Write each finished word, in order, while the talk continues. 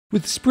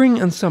With spring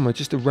and summer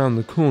just around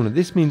the corner,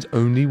 this means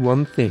only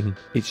one thing: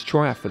 it's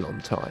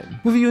triathlon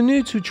time. Whether you're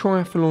new to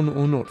triathlon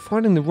or not,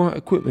 finding the right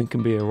equipment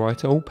can be a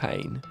right old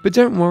pain. But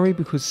don't worry,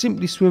 because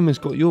Simply Swim has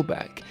got your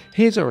back.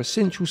 Here's our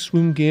essential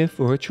swim gear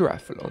for a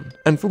triathlon.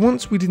 And for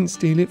once, we didn't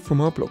steal it from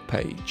our blog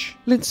page.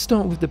 Let's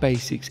start with the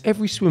basics.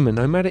 Every swimmer,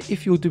 no matter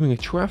if you're doing a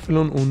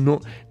triathlon or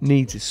not,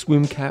 needs a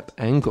swim cap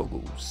and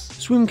goggles.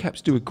 Swim caps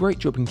do a great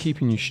job in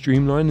keeping you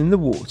streamlined in the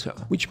water,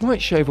 which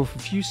might shave off a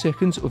few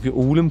seconds of your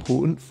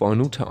all-important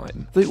final time.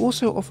 They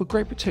also offer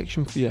great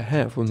protection for your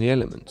hair from the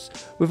elements,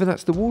 whether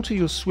that's the water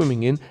you're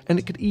swimming in, and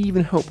it could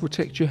even help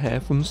protect your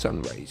hair from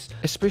sun rays,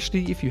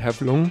 especially if you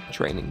have long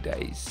training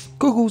days.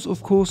 Goggles,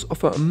 of course,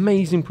 offer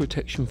amazing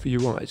protection for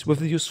your eyes,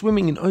 whether you're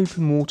swimming in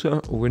open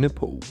water or in a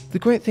pool. The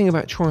great thing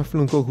about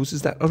triathlon goggles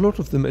is that a lot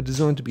of them are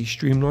designed to be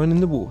streamlined in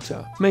the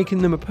water,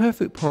 making them a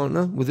perfect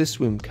partner with a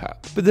swim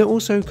cap, but they're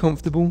also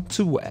comfortable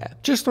to wear.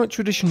 Just like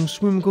traditional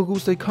swim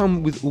goggles, they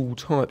come with all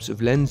types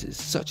of lenses,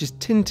 such as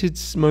tinted,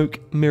 smoke,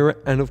 mirror,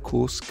 and of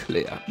course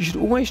clear. You should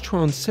always try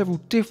on several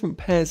different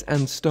pairs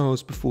and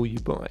styles before you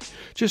buy,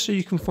 just so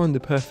you can find the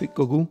perfect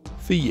goggle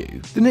for you.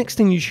 The next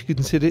thing you should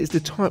consider is the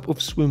type of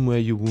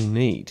swimwear you will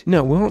need.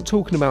 Now, we aren't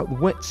talking about the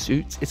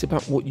wetsuits, it's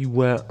about what you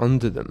wear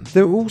under them.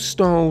 There are all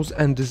styles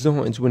and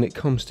designs when it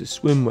comes to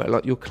swimwear,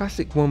 like your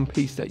classic one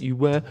piece that you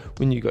wear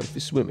when you go for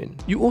swimming.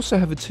 You also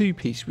have a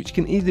two-piece, which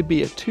can either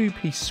be a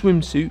two-piece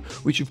swimsuit,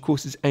 which of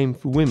course is aimed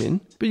for women,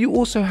 but you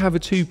also have a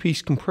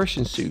two-piece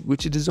compression suit,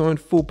 which are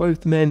designed for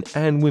both men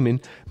and women,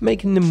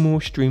 making them more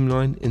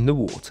streamlined in the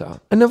water.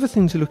 Another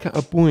thing to look at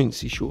are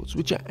buoyancy shorts,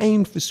 which are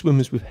aimed for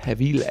swimmers with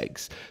heavy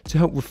legs to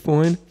help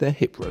refine their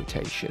hip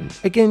rotation.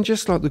 Again,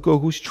 just like the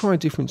goggles, try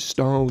different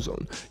styles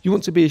on. You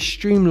want to be as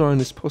streamlined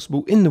as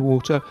possible in the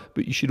water,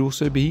 but you should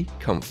also be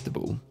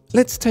comfortable.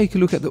 Let's take a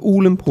look at the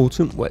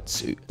all-important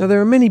wetsuit. Now, there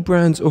are many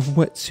brands of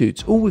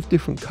wetsuits, all with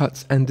different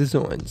cuts and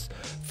designs.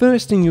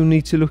 First thing you'll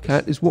need to look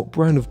at is what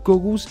brand of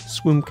goggles,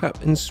 swim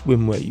cap and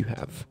swimwear you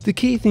have. The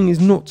key thing is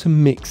not to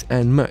mix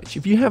and match.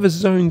 If you have a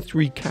Zone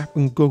 3 cap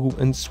and goggle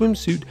and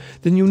swimsuit,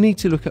 then you'll need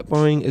to look at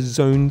buying a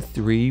Zone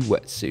 3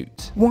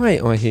 wetsuit. Why,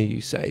 I hear you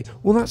say?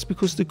 Well, that's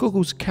because the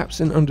goggles, caps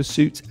and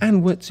undersuits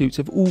and wetsuits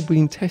have all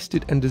been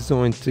tested and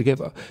designed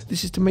together.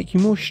 This is to make you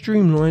more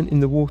streamlined in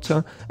the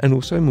water and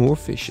also more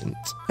efficient.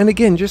 And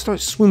again, just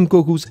like swim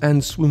goggles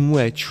and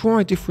swimwear,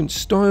 try different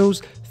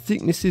styles,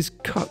 thicknesses,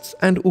 cuts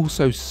and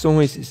also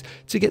sizes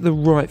to get the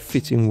right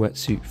fitting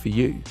wetsuit for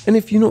you. And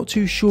if you're not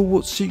too sure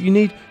what suit you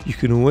need, you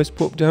can always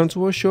pop down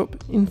to our shop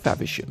in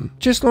Faversham.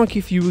 Just like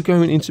if you were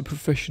going into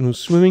professional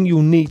swimming,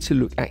 you'll need to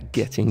look at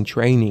getting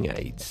training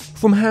aids.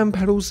 From hand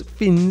paddles,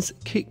 fins,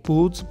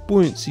 kickboards,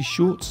 buoyancy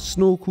shorts,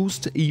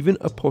 snorkels to even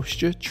a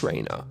posture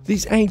trainer.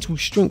 These aids will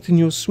strengthen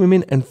your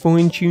swimming and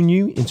fine-tune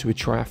you into a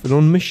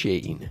triathlon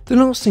machine. The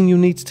last thing you'll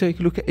need to take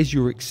a look at is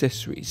your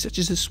accessories, such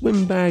as a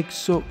swim bag,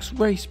 socks,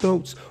 race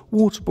belts,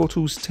 water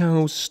bottles,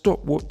 towels,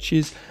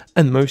 stopwatches,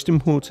 and most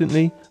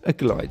importantly, a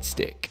glide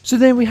stick. So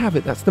there we have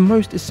it, that's the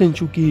most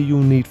essential gear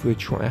you'll need for a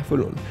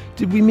triathlon.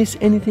 Did we miss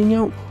anything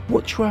out?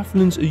 What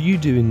triathlons are you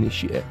doing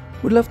this year?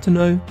 Would love to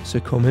know, so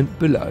comment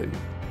below.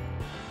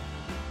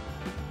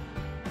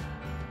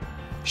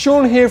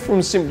 Sean here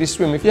from Simply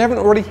Swim. If you haven't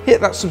already,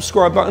 hit that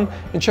subscribe button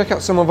and check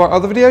out some of our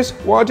other videos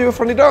while I do a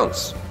funny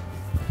dance.